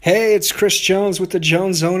Hey, it's Chris Jones with the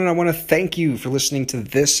Jones Zone, and I want to thank you for listening to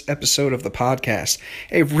this episode of the podcast.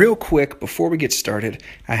 Hey, real quick, before we get started,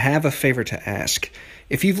 I have a favor to ask.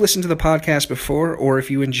 If you've listened to the podcast before, or if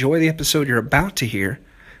you enjoy the episode you're about to hear,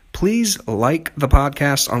 please like the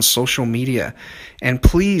podcast on social media, and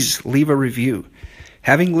please leave a review.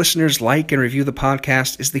 Having listeners like and review the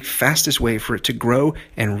podcast is the fastest way for it to grow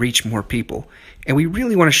and reach more people, and we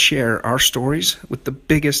really want to share our stories with the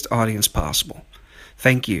biggest audience possible.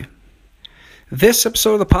 Thank you. This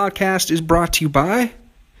episode of the podcast is brought to you by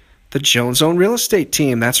the Jones Zone Real Estate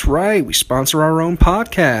Team. That's right, we sponsor our own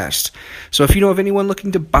podcast. So if you know of anyone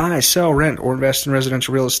looking to buy, sell, rent, or invest in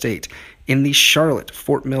residential real estate in the Charlotte,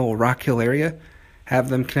 Fort Mill, Rock Hill area, have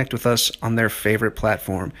them connect with us on their favorite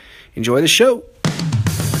platform. Enjoy the show.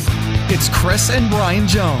 It's Chris and Brian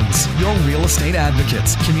Jones, your real estate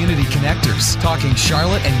advocates, community connectors, talking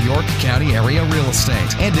Charlotte and York County area real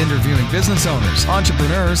estate, and interviewing business owners,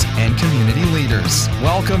 entrepreneurs, and community leaders.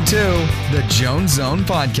 Welcome to the Jones Zone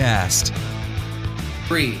Podcast.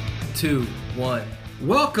 3, 2, 1.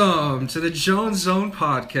 Welcome to the Jones Zone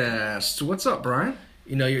Podcast. What's up, Brian?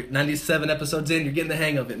 You know, you're 97 episodes in, you're getting the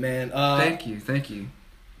hang of it, man. Thank you.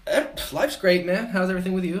 Life's great, man. How's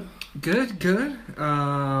everything with you? Good. Getting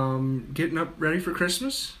up ready for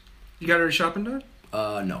Christmas. You got all your shopping done?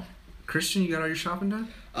 No. Christian, you got all your shopping done?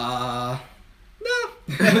 No. I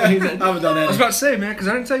haven't done that. I was about to say, man, because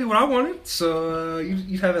I didn't tell you what I wanted, so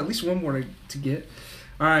you have at least one more to get.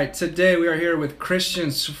 All right, today we are here with Christian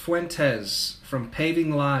Sifuentes from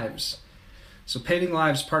Paving Lives. So Paving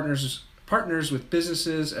Lives partners with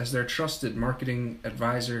businesses as their trusted marketing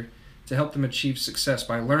advisor to help them achieve success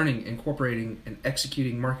by learning, incorporating, and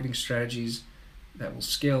executing marketing strategies that will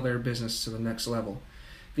scale their business to the next level.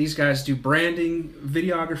 These guys do branding,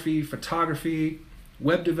 videography, photography,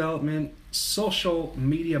 web development, social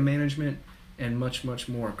media management, and much, much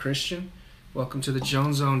more. Christian, welcome to the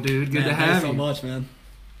Jones Zone, dude. Good to have you. Thanks so much, man.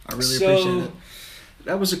 I really appreciate it.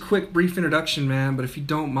 That was a quick, brief introduction, man, but if you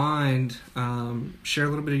don't mind, share a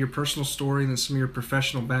little bit of your personal story and then some of your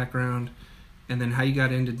professional background, and then how you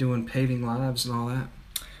got into doing Paving Lives and all that.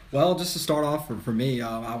 Well, just to start off, for me,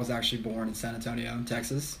 I was actually born in San Antonio,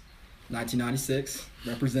 Texas, 1996.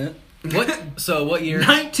 Represent. What? So what year?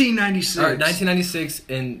 1996. All right, 1996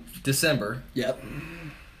 in December. Yep.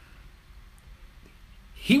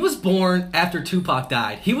 He was born after Tupac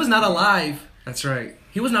died. He was not alive. That's right.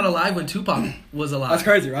 He was not alive when Tupac was alive. That's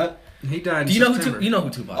crazy, right? He died in Do you know September. you know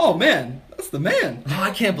who Tupac is? Oh, man. That's the man. Oh,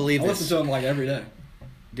 I can't believe I this. listen to him like every day.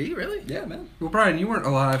 Do you really? Yeah, man. Well, Brian, you weren't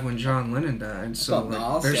alive when John Lennon died, so Oh,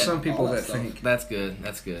 no, there's yeah, some people all that that stuff. think... That's good.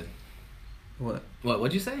 That's good. What?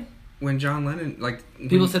 What'd you say? When John Lennon...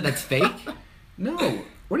 People said that's fake? No.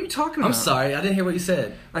 What are you talking about? I'm sorry. I didn't hear what you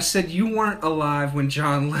said. I said you weren't alive when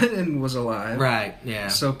John Lennon was alive. Right, yeah.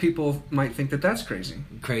 So people might think that that's crazy.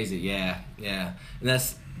 Crazy, yeah. And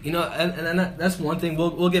that's, and that's one thing.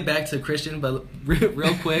 We'll get back to Christian, but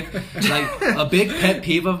real quick, like a big pet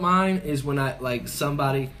peeve of mine is when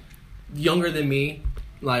somebody younger than me,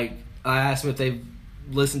 I ask them if they've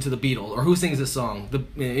listened to the Beatles or who sings this song.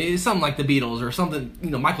 It's something like the Beatles or something.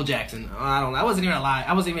 Michael Jackson. I don't know. I wasn't even alive.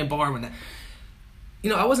 I wasn't even born when that.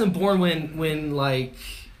 I wasn't born when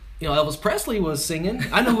Elvis Presley was singing.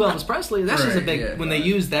 I know who Elvis Presley is. That's just a big... when they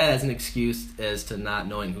use that as an excuse as to not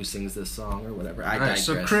knowing who sings this song or whatever. I digress.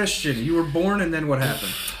 So, Christian, you were born and then what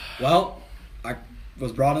happened? Well, I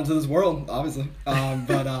was brought into this world, obviously. So,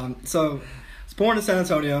 I was born in San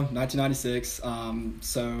Antonio, 1996.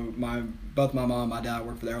 So, both my mom and my dad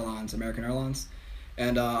worked for the airlines, American Airlines.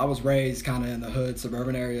 And I was raised kind of in the hood,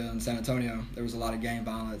 suburban area in San Antonio. There was a lot of gang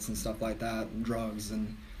violence and stuff like that, and drugs.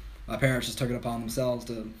 And my parents just took it upon themselves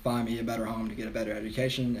to find me a better home, to get a better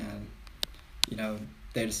education. And,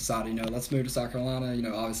 they just decided, let's move to South Carolina.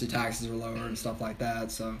 Obviously taxes are lower and stuff like that.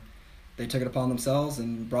 So they took it upon themselves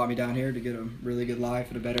and brought me down here to get a really good life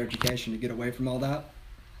and a better education, to get away from all that.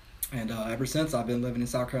 And ever since, I've been living in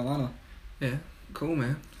South Carolina. Yeah. Cool,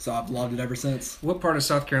 man. So I've loved it ever since. What part of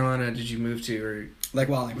South Carolina did you move to? Or Lake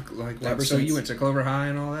Wylie. So you went to Clover High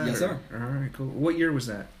and all that? Yes, sir. All right, cool. What year was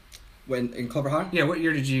that? In Clover High? Yeah, what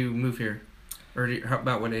year did you move here? Or how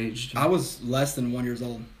about what age? I was less than 1 year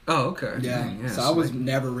old. Oh, okay. Yeah. Dang, So I was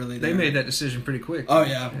never really there. They made that decision pretty quick. Oh,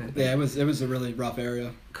 yeah. Yeah, it was a really rough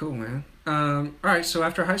area. Cool, man. All right, so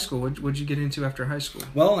after high school, what'd you get into after high school?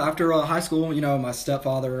 Well, after high school, my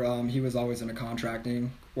stepfather, he was always into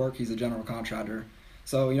contracting work. He's a general contractor.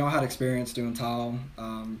 So, I had experience doing tile,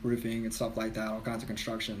 roofing and stuff like that, all kinds of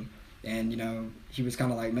construction. And, he was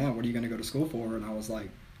kind of like, man, what are you going to go to school for? And I was like,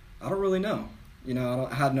 I don't really know.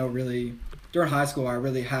 During high school, I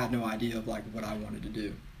really had no idea of, what I wanted to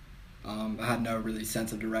do. I had no really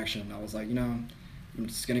sense of direction. I was like, I'm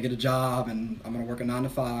just going to get a job and I'm going to work a 9 to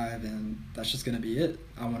 5 and that's just going to be it.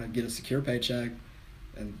 I want to get a secure paycheck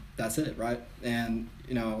and that's it, right? And,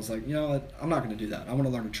 I was like, what? I'm not going to do that. I want to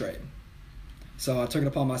learn a trade. So I took it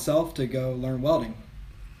upon myself to go learn welding.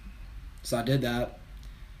 So I did that.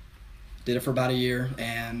 Did it for about a year,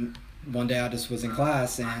 and one day I just was in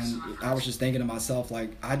class and I was just thinking to myself,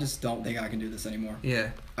 like, I just don't think I can do this anymore.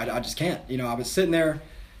 Yeah. I just can't. I was sitting there,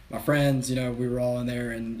 my friends, we were all in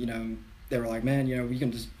there and, they were like, man, we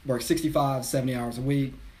can just work 65, 70 hours a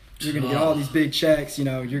week. You're going to get all these big checks, you're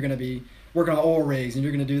going to be working on oil rigs and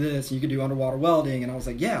you're going to do this and you can do underwater welding. And I was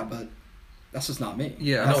like, yeah, but that's just not me.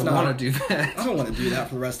 Yeah, I don't want to do that. I don't want to do that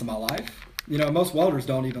for the rest of my life. Most welders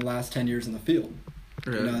don't even last 10 years in the field.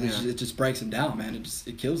 Really? It just breaks them down, man.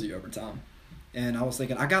 It kills you over time. And I was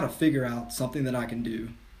thinking, I got to figure out something that I can do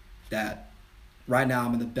that right now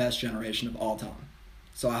I'm in the best generation of all time.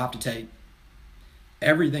 So I have to take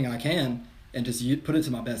everything I can and just put it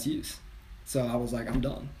to my best use. So I was like, I'm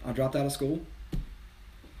done. I dropped out of school.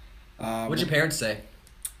 What'd your parents say?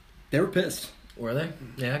 They were pissed. Were they?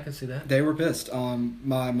 Yeah, I can see that. They were pissed.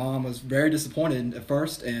 My mom was very disappointed at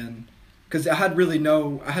first, and because I had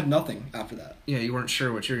nothing after that. Yeah, you weren't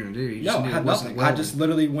sure what you're going to do. You just No, knew I had it wasn't nothing. welding. I just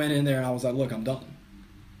literally went in there and I was like, look, I'm done.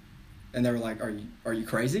 And they were like, are you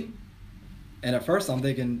crazy? And at first I'm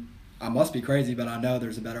thinking, I must be crazy, but I know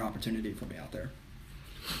there's a better opportunity for me out there.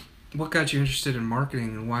 What got you interested in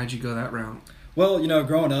marketing, and why did you go that route? Well,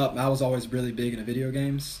 growing up, I was always really big into video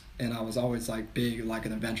games, and I was always like big like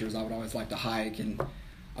in adventures. I would always like to hike, and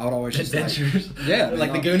I would always just Adventures? Man,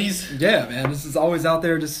 Like the Goonies? Yeah, man. This is always out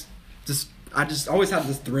there. I just always had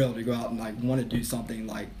this thrill to go out and like want to do something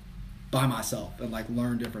like by myself and like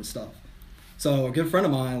learn different stuff. So a good friend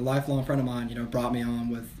of mine, a lifelong friend of mine, brought me on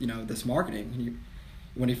with this marketing.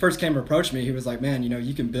 When he first came to approach me, he was like, man,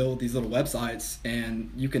 you can build these little websites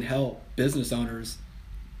and you can help business owners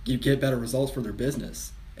get better results for their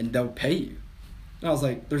business and they'll pay you. And I was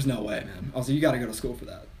like, there's no way, man. I was like, you got to go to school for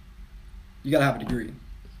that. You got to have a degree.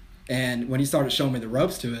 And when he started showing me the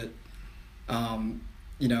ropes to it,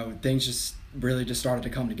 things just really just started to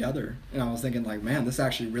come together. And I was thinking like, man, this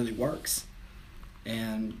actually really works.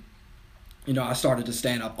 And, I started to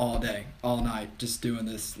stand up all day, all night, just doing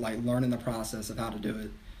this, like learning the process of how to do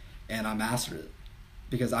it. And I mastered it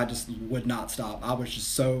because I just would not stop. I was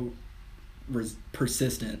just so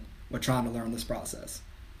persistent with trying to learn this process.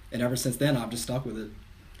 And ever since then, I've just stuck with it.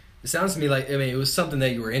 It sounds to me like, it was something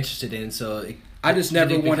that you were interested in, so I just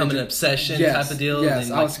never wanted become to an obsession type of deal. Yes,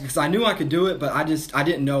 and because I knew I could do it, but I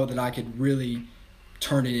didn't know that I could really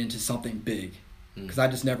turn it into something big. Because I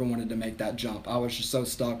just never wanted to make that jump. I was just so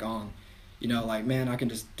stuck on, like, man, I can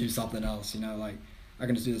just do something else. Like I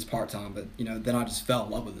can just do this part time. But then I just fell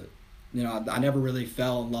in love with it. I never really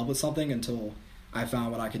fell in love with something until I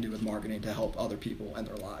found what I could do with marketing to help other people and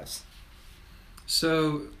their lives.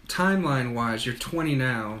 So, timeline-wise, you're 20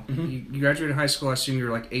 now. Mm-hmm. You graduated high school, I assume you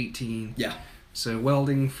were like 18. Yeah. So,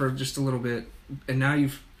 welding for just a little bit. And now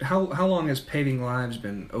how long has Paving Lives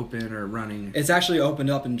been open or running? It's actually opened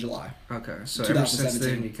up in July. Okay. So, ever since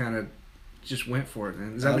then, you kind of just went for it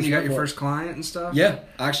then. Is that when you got your first client and stuff? Yeah.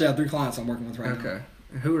 I actually have 3 clients I'm working with right now. Okay.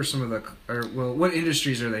 Who are some of what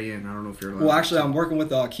industries are they in? I don't know if you're allowed. Well, actually, I'm working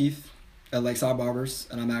with Keith at Lakeside Barbers,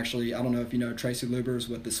 and I don't know if you know Tracy Lubers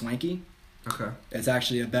with the Swanky. Okay. It's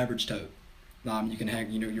actually a beverage tote. You can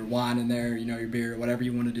hang, your wine in there, your beer, whatever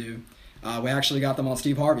you want to do. We actually got them on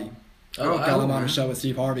Steve Harvey. Got them on a show with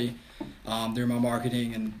Steve Harvey. They're my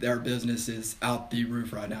marketing, and their business is out the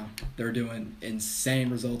roof right now. They're doing insane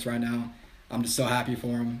results right now. I'm just so happy for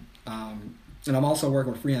them. And I'm also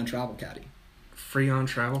working with Freehand Travel Caddy. Freehand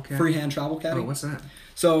Travel Caddy? Freehand Travel Caddy. Oh, what's that?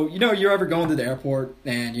 So, you're ever going to the airport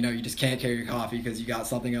and, you just can't carry your coffee because you got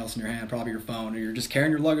something else in your hand, probably your phone, or you're just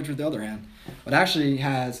carrying your luggage with the other hand. It actually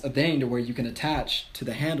has a thing to where you can attach to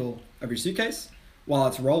the handle of your suitcase while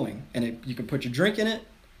it's rolling. And you can put your drink in it,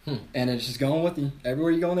 and it's just going with you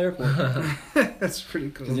everywhere you go in the airport. That's pretty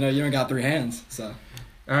cool. Because, you don't got 3 hands, so.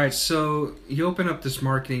 All right, so you open up this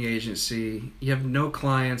marketing agency. You have no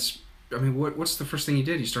clients. I mean, what's the first thing you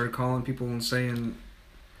did? You started calling people and saying...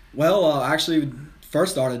 Well, actually,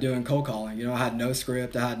 first started doing cold calling. I had no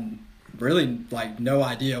script. I had really, no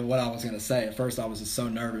idea what I was going to say. At first, I was just so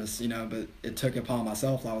nervous, but it took it upon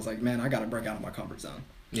myself. I was like, man, I got to break out of my comfort zone.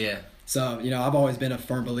 Yeah. So, I've always been a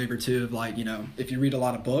firm believer, too, of, if you read a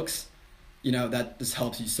lot of books, that just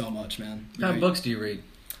helps you so much, man. What kind of books do you read?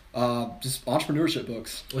 Just entrepreneurship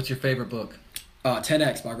books. What's your favorite book?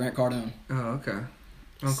 10X by Grant Cardone. Oh, okay.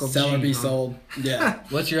 Uncle Sell or G, Be huh? Sold. Yeah.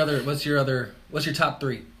 What's your top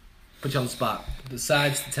 3? Put you on the spot.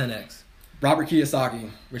 Besides the 10X. Robert Kiyosaki.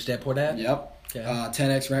 Rich Dad Poor Dad? Yep. Okay.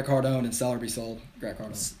 10x Grant Cardone and Sell or Be Sold. Grant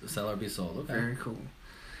Cardone. Sell or Be Sold. Okay. Very cool.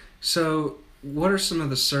 So, what are some of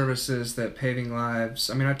the services that Paving Lives?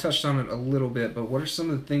 I mean, I touched on it a little bit, but what are some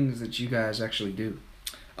of the things that you guys actually do?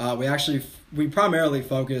 We primarily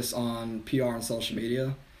focus on PR and social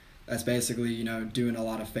media. That's basically doing a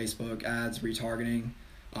lot of Facebook ads, retargeting.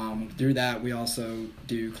 Through that, we also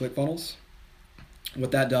do ClickFunnels.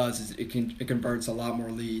 What that does is it converts a lot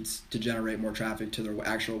more leads to generate more traffic to their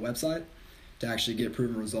actual website to actually get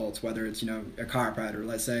proven results. Whether it's a chiropractor,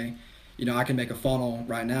 let's say, I can make a funnel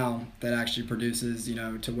right now that actually produces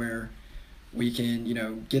to where we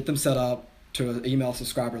can get them set up to an email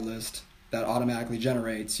subscriber list that automatically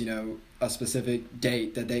generates a specific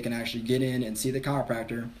date that they can actually get in and see the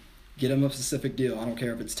chiropractor, get them a specific deal. I don't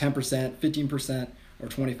care if it's 10%, 15%, or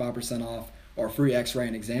 25% off, or a free x-ray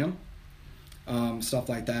and exam. Stuff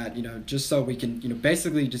like that, just so we can,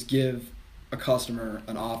 basically just give a customer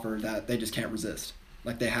an offer that they just can't resist.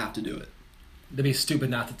 Like, they have to do it. They'd be stupid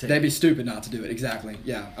not to take it. They'd be stupid not to do it, exactly.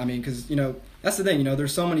 Yeah, I mean, because, that's the thing,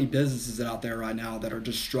 there's so many businesses out there right now that are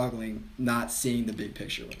just struggling, not seeing the big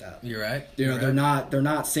picture with that. You're right. They're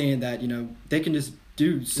not seeing that, they can just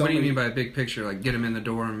do so What do you many... mean by a big picture? Like, get them in the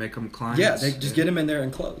door and make them clients? Yeah, they just get them in there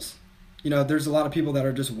and close. There's a lot of people that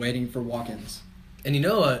are just waiting for walk-ins. And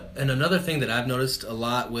and another thing that I've noticed a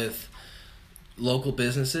lot with local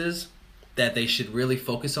businesses that they should really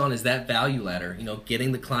focus on is that value ladder.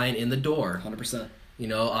 Getting the client in the door. 100%.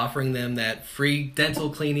 Offering them that free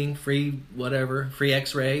dental cleaning, free whatever, free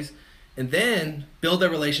x-rays, and then build a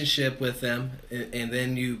relationship with them, and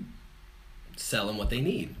then you sell them what they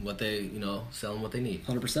need. Sell them what they need.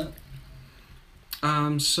 100%.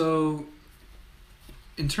 So,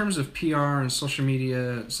 in terms of PR and social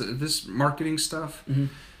media, so this marketing stuff, Mm-hmm.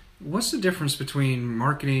 what's the difference between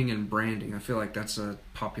marketing and branding? I feel like that's a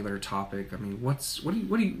popular topic. I mean, what's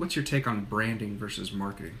your take on branding versus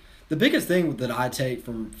marketing? The biggest thing that I take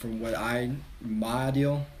from my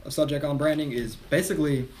ideal subject on branding is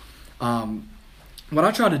basically what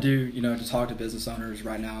I try to do, to talk to business owners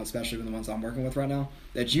right now, especially the ones I'm working with right now,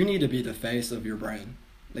 that you need to be the face of your brand.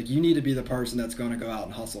 Like, you need to be the person that's going to go out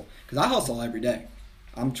and hustle. Because I hustle every day.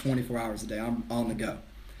 I'm 24 hours a day. I'm on the go.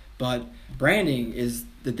 But branding is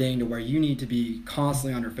the thing to where you need to be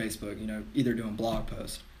constantly on your Facebook, either doing blog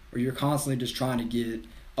posts, or you're constantly just trying to get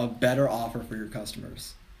a better offer for your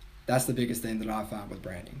customers. That's the biggest thing that I find with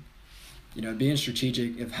branding. Being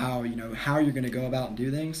strategic of how you're going to go about and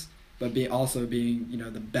do things, but also being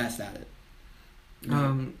the best at it.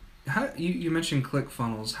 How you mentioned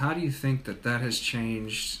ClickFunnels. How do you think that has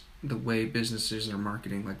changed the way businesses are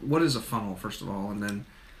marketing? Like, what is a funnel, first of all, and then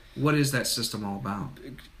what is that system all about?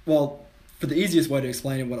 Well, for the easiest way to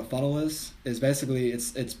explain what a funnel is basically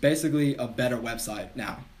it's basically a better website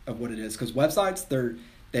now of what it is. Because websites,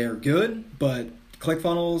 they're good, but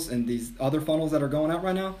ClickFunnels and these other funnels that are going out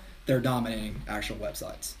right now, they're dominating actual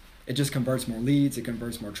websites. It just converts more leads, it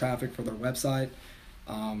converts more traffic for their website.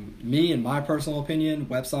 Me, in my personal opinion,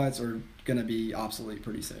 websites are going to be obsolete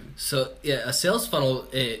pretty soon. So, yeah, a sales funnel,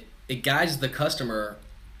 it guides the customer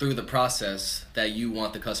through the process that you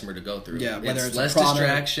want the customer to go through. Yeah, whether it's less a product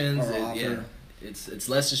distractions. or offer. Yeah, it's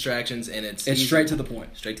less distractions, and it's straight to the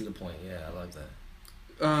point. Straight to the point. Yeah, I love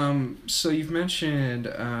that. So you've mentioned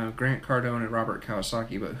Grant Cardone and Robert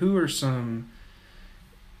Kiyosaki, but who are some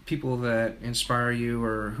people that inspire you,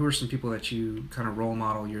 or who are some people that you kind of role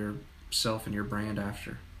model yourself and your brand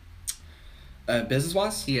after?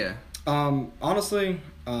 Business-wise? Yeah. Honestly,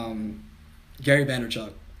 Gary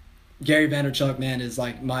Vaynerchuk. Gary Vaynerchuk, man, is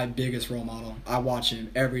like my biggest role model. I watch him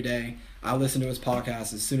every day. I listen to his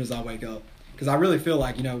podcast as soon as I wake up. Because I really feel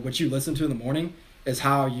like, what you listen to in the morning is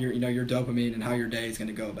how your dopamine and how your day is going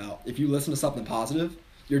to go about. If you listen to something positive,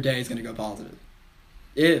 your day is going to go positive.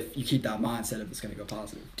 If you keep that mindset of it's going to go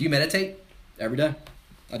positive. Do you meditate? Every day.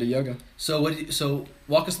 I do yoga. So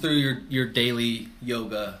walk us through your daily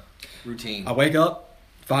yoga routine. I wake up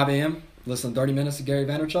 5 a.m., listen 30 minutes to Gary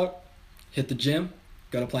Vaynerchuk, hit the gym,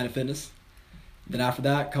 go to Planet Fitness. Then after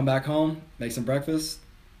that, come back home, make some breakfast,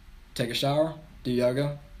 take a shower, do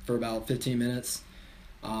yoga for about 15 minutes.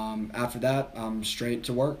 After that, I'm straight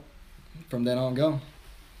to work. From then on, go.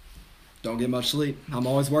 Don't get much sleep. I'm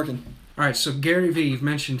always working. All right, so Gary Vee, you've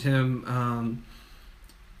mentioned him.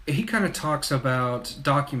 He kind of talks about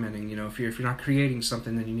documenting. If you're not creating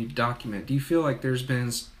something, then you need to document. Do you feel like there's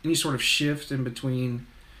been any sort of shift in between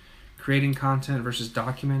creating content versus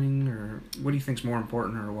documenting, or what do you think's more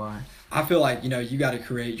important, or why? I feel like, you got to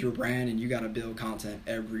create your brand and you got to build content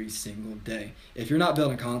every single day. If you're not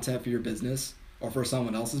building content for your business or for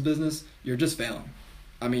someone else's business, you're just failing.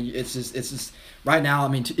 I mean, it's just right now. I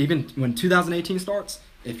mean, even when 2018 starts,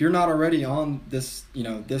 if you're not already on this,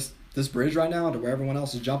 this bridge right now to where everyone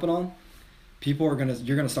else is jumping on, you're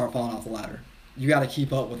gonna start falling off the ladder. You got to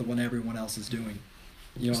keep up with what everyone else is doing.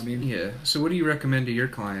 You know what I mean? Yeah. So what do you recommend to your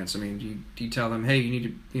clients? I mean, do you tell them, hey, you need to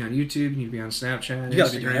be on YouTube, you need to be on Snapchat, you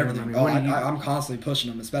got to be doing everything. I mean, I'm constantly pushing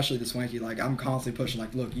them, especially the Swanky. Like, I'm constantly pushing.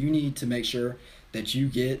 Like, look, you need to make sure that you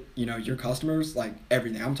get, your customers, like,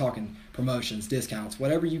 everything. I'm talking promotions, discounts,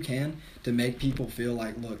 whatever you can to make people feel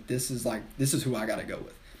like, look, this is who I got to go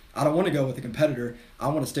with. I don't want to go with a competitor. I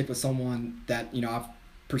want to stick with someone that, I've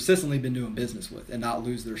persistently been doing business with and not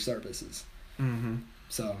lose their services. Mm-hmm.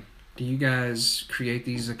 So, do you guys create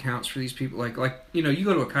these accounts for these people? Like you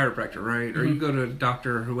go to a chiropractor, right? Or you go to a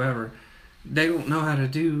doctor or whoever. They don't know how to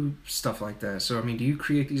do stuff like that. So, I mean, do you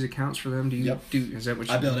create these accounts for them? Is that what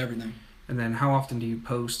you do? I build everything. And then how often do you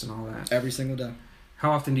post and all that? Every single day.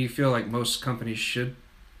 How often do you feel like most companies should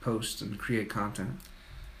post and create content?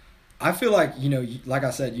 I feel like, like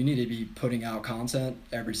I said, you need to be putting out content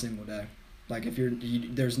every single day. Like, if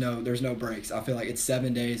there's no breaks. I feel like it's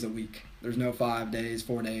 7 days a week. There's no 5 days,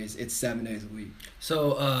 4 days. It's 7 days a week.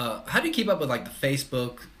 So, how do you keep up with like the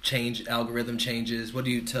Facebook algorithm changes? What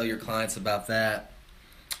do you tell your clients about that?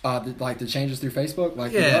 The changes through Facebook,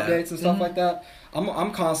 like the updates and stuff like that.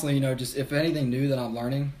 I'm constantly, just if anything new that I'm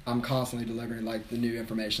learning, I'm constantly delivering like the new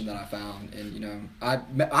information that I found, and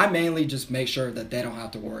I mainly just make sure that they don't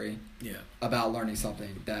have to worry about learning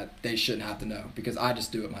something that they shouldn't have to know, because I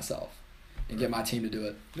just do it myself and get my team to do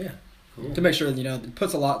it. Yeah. Cool. To make sure that, it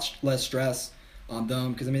puts a lot less stress on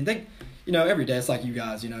them, because I mean every day it's like you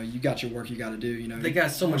guys, you got your work you got to do. They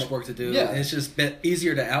got so much work to do. Yeah, it's just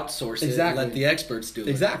easier to outsource it and let the experts do it.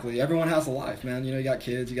 Exactly. Everyone has a life, man. You got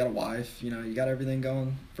kids, you got a wife, you got everything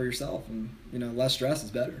going for yourself, and less stress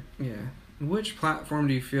is better. Yeah. Which platform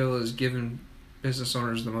do you feel is giving business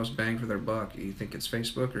owners the most bang for their buck? Do you think it's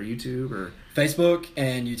Facebook or YouTube or Facebook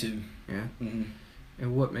and YouTube? Yeah. Mm-hmm.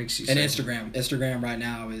 And what makes you? And Instagram. Instagram right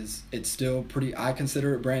now it's still pretty. I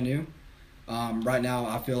consider it brand new. Right now,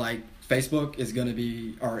 I feel like Facebook is going to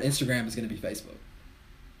be, or Instagram is going to be Facebook.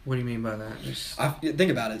 What do you mean by that? Think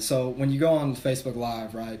about it. So when you go on Facebook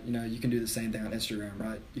Live, right, you can do the same thing on Instagram,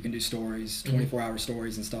 right? You can do stories, 24-hour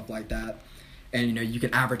stories and stuff like that. And, you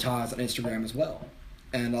can advertise on Instagram as well.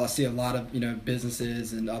 And I see a lot of,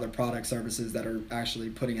 businesses and other product services that are actually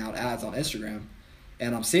putting out ads on Instagram.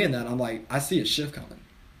 And I'm seeing that. I'm like, I see a shift coming.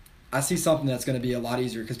 I see something that's going to be a lot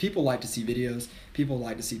easier, because people like to see videos. People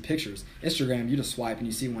like to see pictures. Instagram, you just swipe and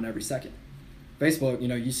you see one every second. Facebook,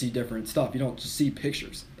 you see different stuff. You don't just see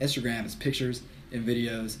pictures. Instagram is pictures and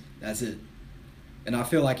videos. That's it. And I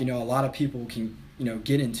feel like, a lot of people can,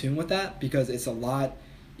 get in tune with that, because it's a lot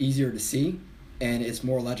easier to see and it's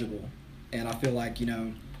more legible. And I feel like,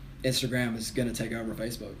 Instagram is going to take over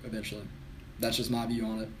Facebook eventually. That's just my view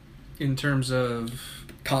on it. In terms of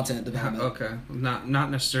content development. Okay. Not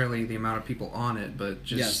necessarily the amount of people on it, but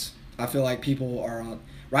just... Yes. I feel like people are on...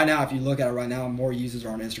 Right now, if you look at it right now, more users are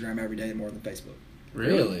on Instagram every day more than Facebook.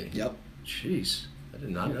 Really? Yep. Jeez. I did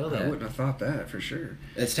not know that. I wouldn't have thought that for sure.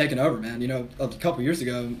 It's taken over, man. A couple years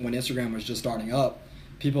ago when Instagram was just starting up,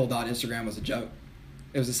 people thought Instagram was a joke.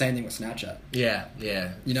 It was the same thing with Snapchat. Yeah.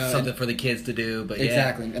 Something for the kids to do, but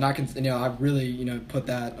exactly. And I can, I really, put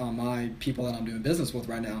that on my people that I'm doing business with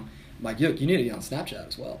right now. I'm like, you need to get on Snapchat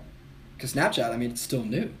as well, because Snapchat, I mean, it's still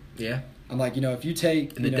new. Yeah. I'm like, if you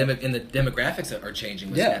take and the demographics are changing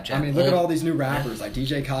with Snapchat. I mean, look at all these new rappers like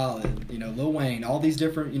DJ Khaled, Lil Wayne, all these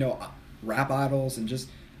different, rap idols and just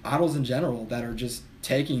idols in general that are just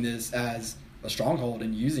taking this as a stronghold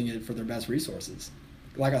and using it for their best resources.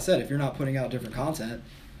 Like I said, if you're not putting out different content,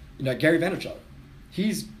 Gary Vaynerchuk,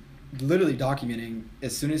 he's literally documenting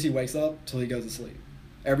as soon as he wakes up till he goes to sleep,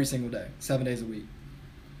 every single day, 7 days a week.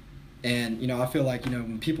 And I feel like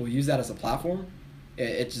when people use that as a platform,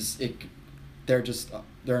 they're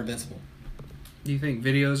invincible. Do you think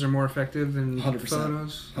videos are more effective than 100%,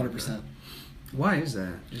 photos? 100%. Why is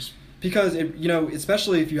that? Just because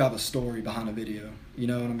especially if you have a story behind a video, you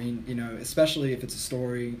know what I mean. Especially if it's a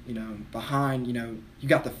story, behind, you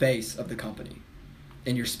got the face of the company,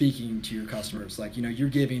 and you're speaking to your customers, like you're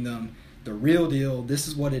giving them the real deal. This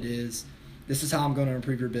is what it is. This is how I'm going to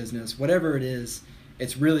improve your business. Whatever it is.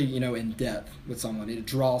 It's really, in depth with someone. It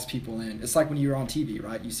draws people in. It's like when you're on TV,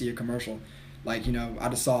 right? You see a commercial. Like, I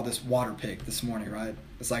just saw this water pick this morning, right?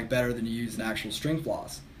 It's like better than to use an actual string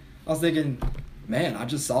floss. I was thinking, man, I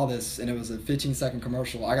just saw this and it was a 15-second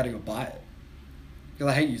commercial. I got to go buy it.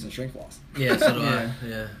 Because I hate using string floss. Yeah, so do I.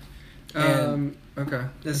 Yeah. Okay.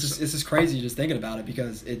 It's just crazy just thinking about it,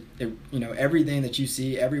 because it everything that you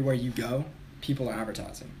see, everywhere you go, people are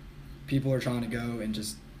advertising. People are trying to go and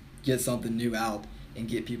just get something new out and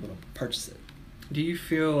get people to purchase it. Do you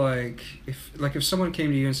feel like if someone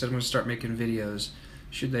came to you and said, I'm going to start making videos,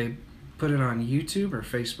 should they put it on YouTube or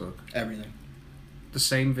Facebook? Everything. The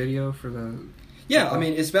same video for the... Yeah, I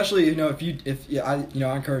mean, especially,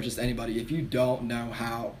 I encourage just anybody, if you don't know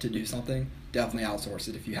how to do something, definitely outsource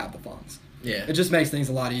it if you have the funds. Yeah. It just makes things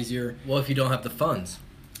a lot easier. Well, if you don't have the funds.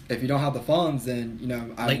 If you don't have the funds, then,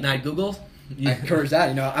 Late night Google? I encourage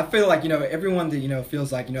that. I feel like, everyone that,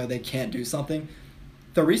 feels like, they can't do something,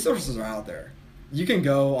 the resources are out there. You can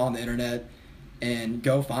go on the internet and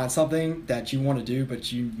go find something that you want to do,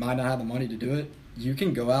 but you might not have the money to do it. You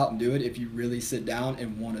can go out and do it if you really sit down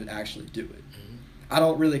and want to actually do it. Mm-hmm. I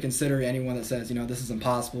don't really consider anyone that says, this is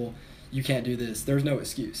impossible, you can't do this. There's no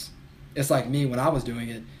excuse. It's like me when I was doing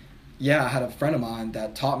it. Yeah, I had a friend of mine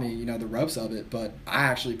that taught me, the ropes of it, but I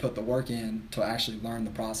actually put the work in to actually learn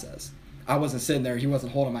the process. I wasn't sitting there, he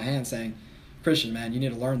wasn't holding my hand saying, Christian, man, you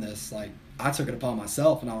need to learn this. Like, I took it upon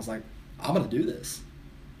myself and I was like, I'm going to do this.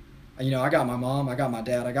 I got my mom, I got my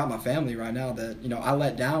dad, I got my family right now that, I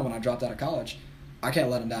let down when I dropped out of college. I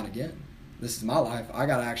can't let them down again. This is my life. I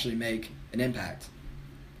got to actually make an impact,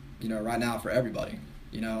 right now for everybody.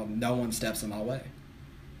 No one steps in my way.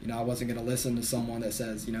 I wasn't going to listen to someone that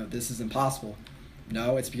says, this is impossible.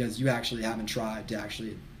 No, it's because you actually haven't tried to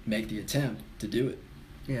actually make the attempt to do it.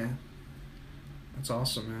 Yeah. That's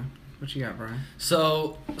awesome, man. What you got, Brian?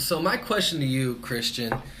 So my question to you,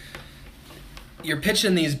 Christian, you're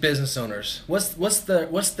pitching these business owners. What's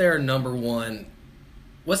their number one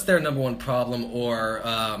problem or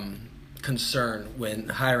concern when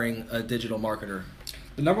hiring a digital marketer?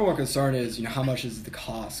 The number one concern is, how much is the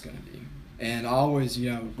cost going to be? And I always,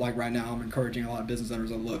 like right now, I'm encouraging a lot of business owners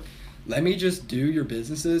to look, let me just do your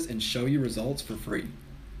businesses and show you results for free.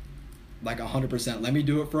 Like 100%. Let me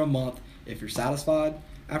do it for a month. If you're satisfied,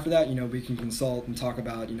 after that, we can consult and talk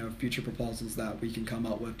about, future proposals that we can come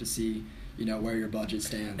up with to see, where your budget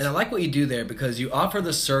stands. And I like what you do there because you offer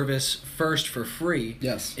the service first for free.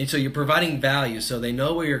 Yes. And so you're providing value so they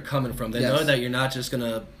know where you're coming from. They Yes. know that you're not just going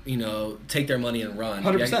to, take their money and run.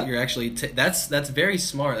 100%. You're actually, that's very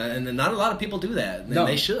smart. And not a lot of people do that. And No.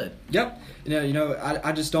 they should. Yep.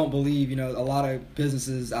 I just don't believe, a lot of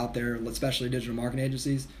businesses out there, especially digital marketing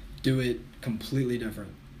agencies, do it completely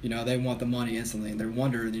different. They want the money instantly and they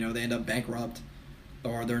wonder, they end up bankrupt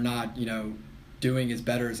or they're not, doing as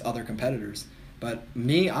better as other competitors. But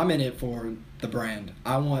me, I'm in it for the brand.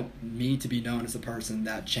 I want me to be known as a person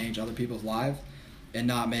that changed other people's lives and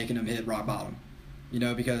not making them hit rock bottom.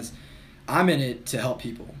 Because I'm in it to help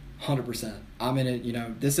people, 100%. I'm in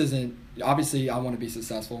it, this isn't, obviously I want to be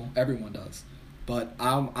successful. Everyone does. But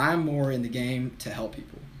I'm more in the game to help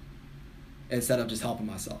people instead of just helping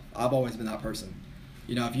myself. I've always been that person.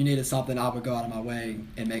 If you needed something, I would go out of my way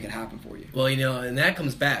and make it happen for you. Well, and that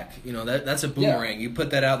comes back. That's a boomerang. Yeah. You put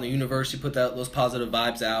that out in the universe, you put those positive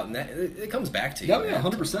vibes out, and it comes back to you. Yeah,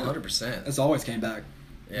 100%. 100%. It's always came back.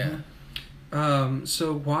 Yeah.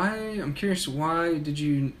 So I'm curious, why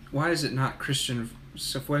is it not Christian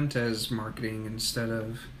Sifuentes marketing instead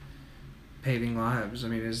of Paving Lives? I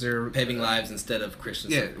mean, is there... Paving Lives instead of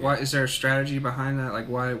Christian. Yeah, why is there a strategy behind that? Like,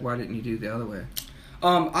 why didn't you do the other way?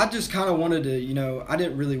 I just kind of wanted to, I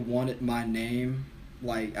didn't really want my name,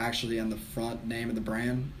 like, actually on the front name of the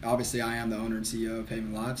brand. Obviously, I am the owner and CEO of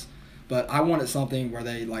Paving Lives. But I wanted something where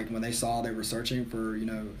they, like, when they saw they were searching for,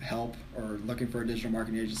 help or looking for a digital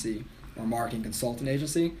marketing agency or marketing consultant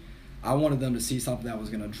agency, I wanted them to see something that was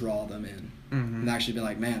going to draw them in. Mm-hmm. And actually be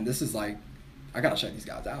like, man, this is like, I got to check these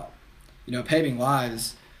guys out. Paving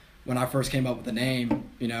Lives, when I first came up with the name,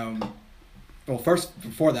 well, first,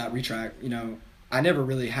 before that, retract, I never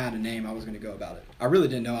really had a name I was going to go about it. I really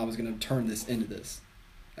didn't know I was going to turn this into this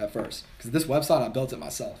at first. Because this website, I built it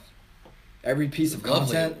myself. Every piece of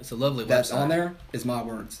content it's a lovely that's website. On there is my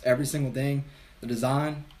words. Every single thing, the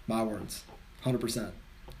design, my words, 100%.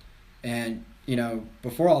 And,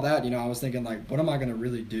 before all that, I was thinking, like, what am I going to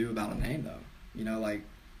really do about a name, though? I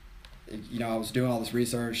was doing all this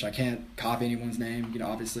research. I can't copy anyone's name,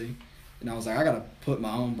 obviously. And I was like, I got to put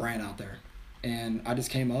my own brand out there. And I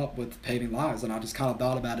just came up with Paving Lives, and I just kind of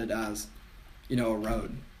thought about it as, a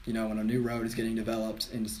road. When a new road is getting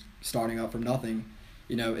developed and starting up from nothing,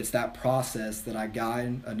 it's that process that I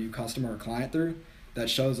guide a new customer or client through that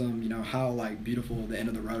shows them, how, like, beautiful the end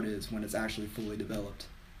of the road is when it's actually fully developed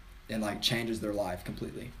and, like, changes their life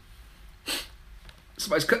completely.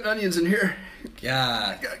 Somebody's cutting onions in here.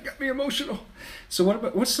 Yeah. Got me emotional. So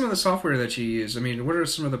what's some of the software that you use? I mean, what are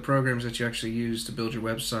some of the programs that you actually use to build your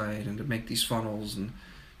website and to make these funnels and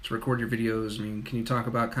to record your videos? I mean, can you talk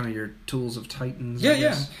about kind of your tools of Titans?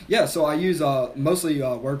 Yeah. So I use mostly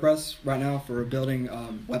WordPress right now for building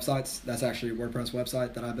websites. That's actually a WordPress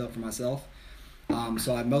website that I built for myself.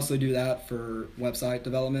 So I mostly do that for website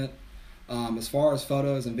development. As far as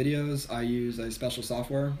photos and videos, I use a special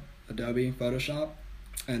software, Adobe Photoshop,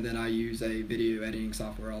 and then I use a video editing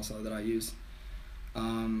software also that I use.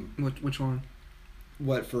 Which one?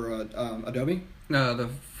 What, for Adobe? No,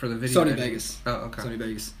 for the video. Sony Vegas. Oh, okay. Sony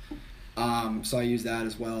Vegas. So I use that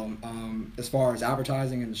as well. As far as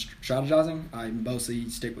advertising and strategizing, I mostly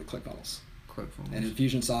stick with ClickFunnels. And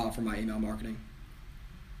Infusionsoft for my email marketing.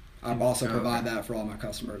 I also provide that for all my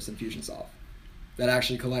customers, Infusionsoft. That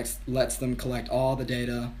actually lets them collect all the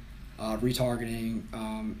data, retargeting,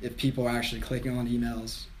 if people are actually clicking on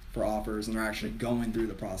emails for offers and they're actually going through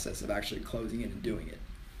the process of actually closing it and doing it.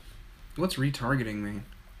 What's retargeting mean?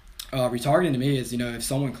 Retargeting to me is, if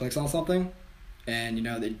someone clicks on something and,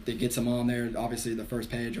 they get them on there, obviously the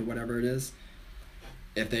first page or whatever it is,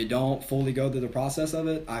 if they don't fully go through the process of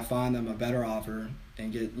it, I find them a better offer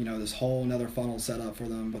and get, this whole another funnel set up for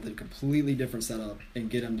them with a completely different setup and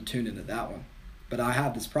get them to tune into that one. But I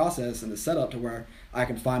have this process and the setup to where I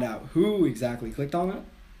can find out who exactly clicked on it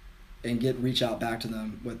and reach out back to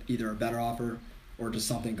them with either a better offer or just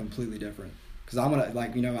something completely different. Because I'm going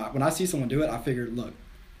to, when I see someone do it, I figure, look,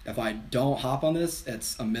 if I don't hop on this,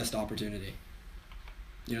 it's a missed opportunity.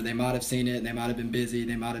 They might have seen it and they might have been busy.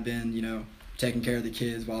 They might have been, taking care of the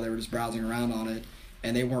kids while they were just browsing around on it.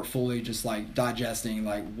 And they weren't fully just digesting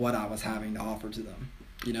what I was having to offer to them.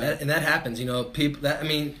 And that happens, people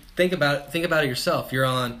think about it yourself. You're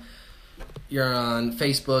on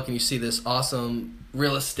Facebook and you see this awesome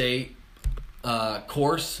real estate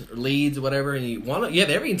course or leads or whatever, and you have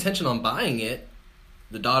every intention on buying it.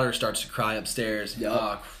 The daughter starts to cry upstairs. Yep.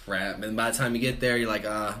 Oh crap. And by the time you get there, you're like,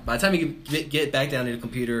 by the time you get back down to the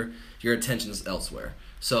computer, your attention is elsewhere.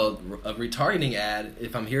 So a retargeting ad,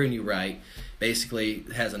 if I'm hearing you right, basically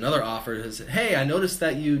has another offer that says, hey, I noticed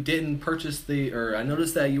that you didn't purchase or I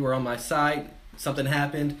noticed that you were on my site, something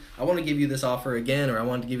happened, I want to give you this offer again, or I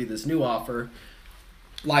want to give you this new offer.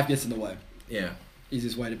 Life gets in the way. Yeah.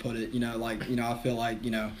 Easiest way to put it. I feel like,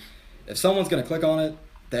 if someone's going to click on it,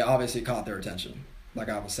 they obviously caught their attention, like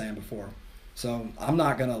I was saying before. So I'm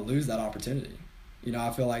not going to lose that opportunity.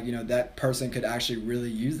 I feel like, that person could actually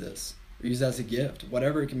really use this, or use it as a gift,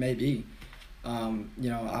 whatever it may be. I'm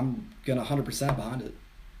going to 100% behind it.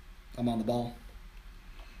 I'm on the ball.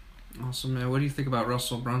 Awesome, man. What do you think about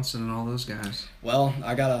Russell Brunson and all those guys? Well,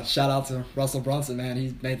 I got to shout out to Russell Brunson, man.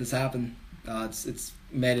 He made this happen. It's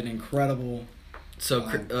made an incredible. So,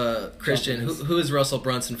 Christian, who is Russell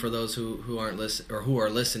Brunson for those who aren't who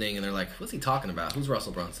are listening and they're like, what's he talking about? Who's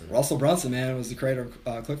Russell Brunson? Russell Brunson, man, was the creator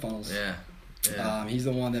of ClickFunnels. Yeah. He's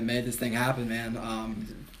the one that made this thing happen, man.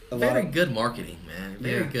 Very good marketing, man.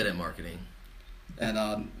 Very good at marketing. And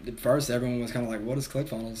at first, everyone was kind of like, what is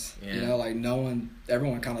ClickFunnels? Yeah.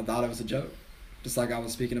 Everyone kind of thought it was a joke, just like I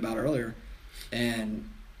was speaking about earlier. And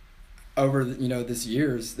over this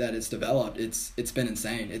years that it's developed, it's been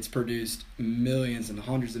insane. It's produced millions and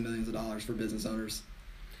hundreds of millions of dollars for business owners.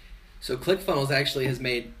 So ClickFunnels actually has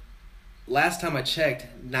made, last time I checked,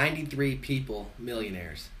 93 people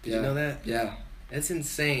millionaires. Did you know that? Yeah. That's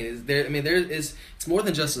insane. It's more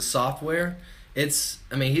than just a software. It's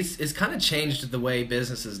kind of changed the way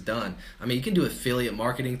business is done. You can do affiliate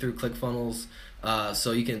marketing through ClickFunnels,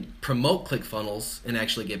 so you can promote ClickFunnels and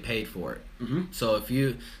actually get paid for it. Mm-hmm. So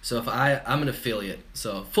I'm an affiliate.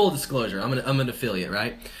 So full disclosure, I'm an affiliate,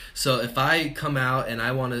 right? So if I come out and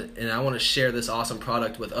I want to share this awesome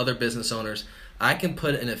product with other business owners, I can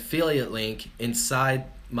put an affiliate link inside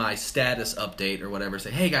my status update or whatever.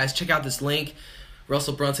 Say, hey guys, check out this link.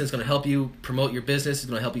 Russell Brunson is going to help you promote your business. He's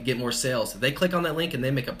going to help you get more sales. If they click on that link and they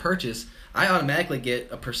make a purchase, I automatically get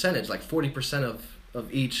a percentage, like 40%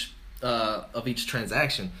 of each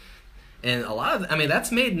transaction. And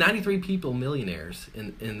that's made 93 people millionaires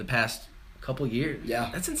in the past couple years. Yeah,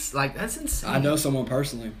 that's insane. I know someone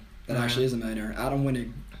personally that actually is a millionaire. Adam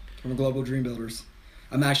Winnig from Global Dream Builders.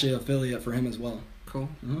 I'm actually an affiliate for him as well. Cool.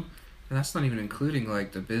 Mm-hmm. And that's not even including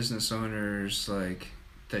the business owners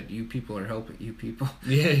that you people are helping you people.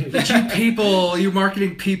 Yeah. That you people, you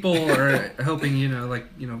marketing people are helping,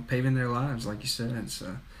 paving their lives, like you said. It's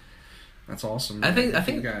that's awesome. Man. I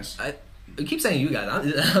think you guys. I keep saying you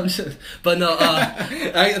guys. I'm just, but no.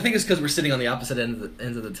 I think it's because we're sitting on the opposite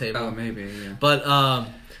ends of the table. Oh, maybe. Yeah. But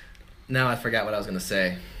now I forgot what I was gonna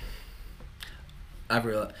say. I've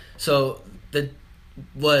realized. So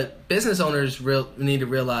what business owners need to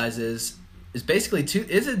realize is basically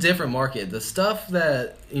it's a different market. The stuff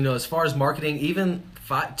that as far as marketing, even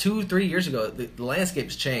 2-3 years ago, the landscape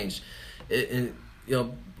has changed.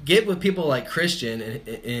 Get with people like Christian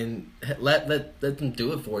and let them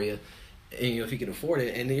do it for you. And, if you can afford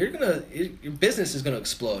it, and your business is gonna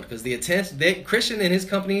explode because the attention. Christian and his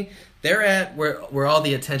company, they're at where all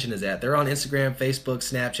the attention is at. They're on Instagram, Facebook,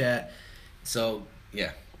 Snapchat. So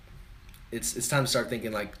yeah, it's time to start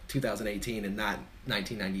thinking like 2018 and not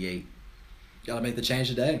 1998. Gotta make the change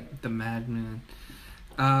today. The madman.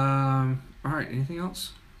 All right. Anything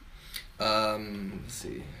else? Let's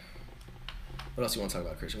see. What else you want to talk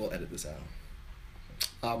about, Christian? We'll edit this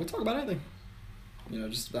out. We talk about anything.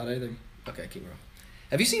 Just about anything. Okay, keep rolling.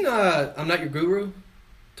 Have you seen I'm Not Your Guru,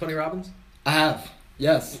 Tony Robbins? I have.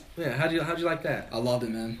 Yes. Yeah. How'd you like that? I loved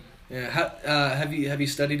it, man. Yeah. Have you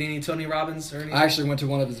studied any Tony Robbins or anything? I actually went to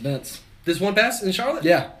one of his events. This one pass in Charlotte?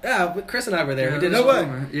 Yeah. Yeah. Chris and I were there. Yeah, we did no way.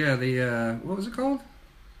 Yeah. The what was it called?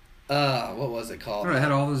 What was it called? I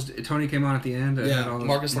had all those. Tony came on at the end. Yeah, had all those,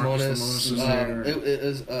 Marcus Lemonis. was there. It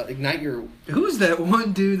was Ignite Your. Who was that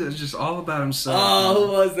one dude that was just all about himself? Oh,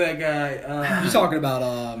 who was that guy? You're talking about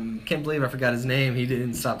Can't believe I forgot his name. He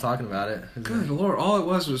didn't stop talking about it. Good Lord! All it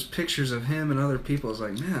was pictures of him and other people. I was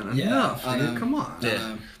like, man, Yeah, enough, I dude. know. Come on.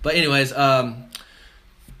 Yeah. But anyways, let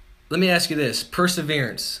me ask you this: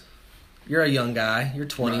 perseverance. You're a young guy. You're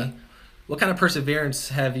 20. Right. What kind of perseverance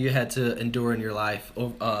have you had to endure in your life?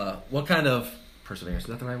 What kind of perseverance? Is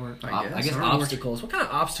that the right word? I guess. Obstacles. What kind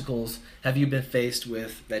of obstacles have you been faced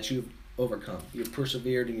with that you've overcome? You've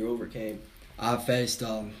persevered and you overcame. I've faced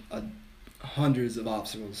hundreds of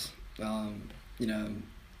obstacles, and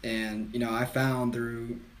I found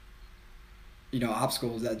through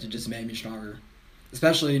obstacles that just made me stronger.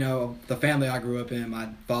 Especially the family I grew up in. My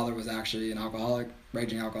father was actually an alcoholic,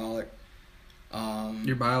 raging alcoholic.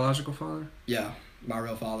 Your biological father? Yeah, my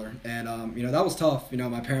real father. And that was tough.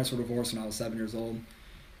 My parents were divorced when I was 7 years old,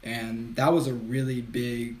 and that was a really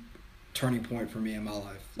big turning point for me in my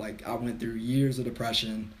life. Like, I went through years of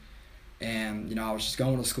depression, and I was just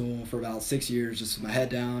going to school for about 6 years, just with my head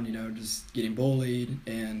down, just getting bullied.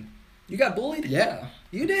 And You got bullied? yeah,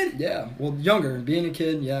 You did? yeah. Well, younger, being a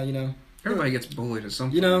kid, yeah, Everybody gets bullied at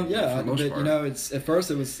some point. yeah. For the most But part. it's at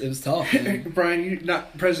first it was tough. Man. Brian, you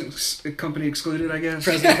not present company excluded, I guess.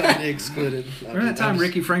 Present company excluded. Remember that time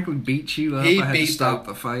Ricky Franklin beat you up? He I had to beat stop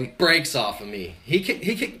the- the fight. breaks off of me. He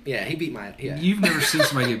kicked. Yeah, he beat my. Yeah. You've never seen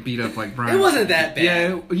somebody get beat up like Brian. It wasn't that bad.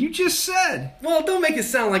 Yeah, you just said. Well, don't make it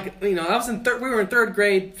sound like I was in we were in third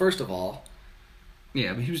grade first of all.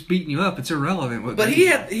 Yeah, but he was beating you up. It's irrelevant. What But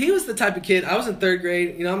grade he was the type of kid. I was in third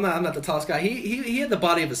grade. I'm not the tallest guy. He had the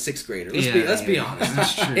body of a sixth grader. Let's be honest.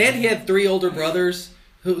 That's true. And he had 3 older brothers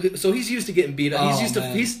so he's used to getting beat up. He's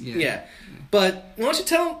Oh, used man. to yeah. But why don't you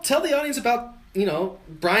tell the audience about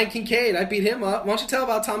Brian Kincaid? I beat him up. Why don't you tell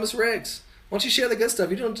about Thomas Riggs? Why don't you share the good stuff?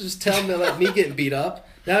 You don't just tell them about me getting beat up.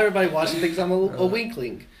 Now everybody watching thinks I'm a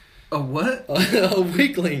weakling. A what? A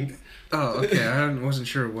weakling. Oh, okay. I wasn't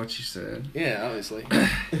sure what you said. Yeah, obviously.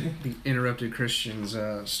 Interrupted Christian's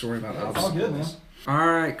story about It's all obstacles. good, man. All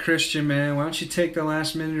right, Christian, man. Why don't you take the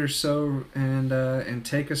last minute or so and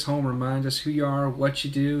take us home? Remind us who you are, what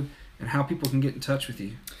you do, and how people can get in touch with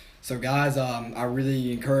you. So guys, I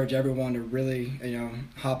really encourage everyone to really,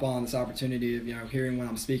 hop on this opportunity of, hearing what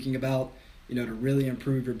I'm speaking about, to really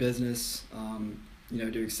improve your business,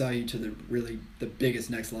 to excel you to the biggest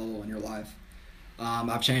next level in your life.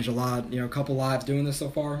 I've changed a lot, a couple lives doing this so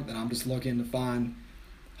far, and I'm just looking to find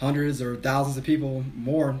hundreds or thousands of people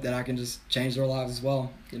more that I can just change their lives as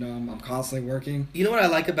well. I'm constantly working. You know what I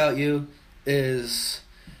like about you is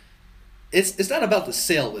it's not about the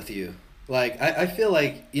sale with you. Like I feel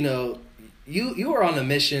like you are on a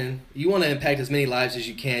mission. You want to impact as many lives as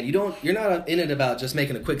you can. You're not in it about just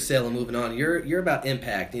making a quick sale and moving on. You're about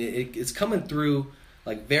impact. It's coming through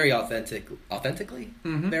like very authentically,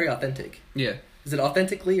 very authentic. Yeah. Is it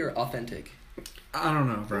authentically or authentic? I don't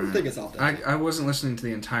know, Brian. I think it's authentic. I wasn't listening to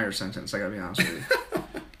the entire sentence. I gotta be honest with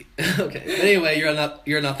you. Okay. Anyway, you're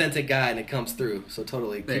an authentic guy and it comes through. So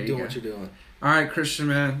totally There keep you doing go. what you're doing. All right, Christian,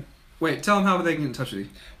 man. Wait, tell them how they can get in touch with you.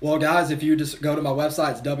 Well, guys, if you just go to my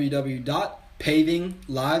website, it's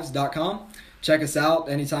www.pavinglives.com. Check us out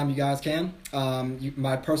anytime you guys can.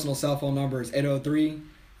 My personal cell phone number is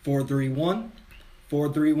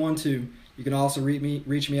 803-431-4312. You can also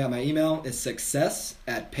reach me at my email. It's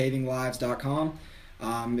success@pavinglives.com.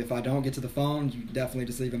 If I don't get to the phone, you can definitely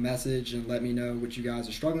just leave a message and let me know what you guys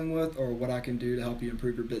are struggling with or what I can do to help you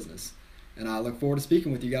improve your business. And I look forward to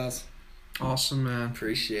speaking with you guys. Awesome, man.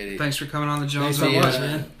 Appreciate it. Thanks for coming on the Jones Thanks so Hour. much,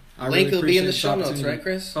 man. I Link really will be in the appreciate show notes, opportunity. right,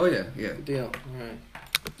 Chris? Oh, yeah, yeah. Good deal. All right.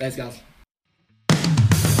 Thanks, guys.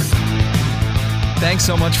 Thanks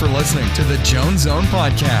so much for listening to the Jones Zone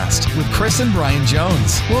Podcast with Chris and Brian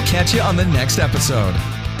Jones. We'll catch you on the next episode.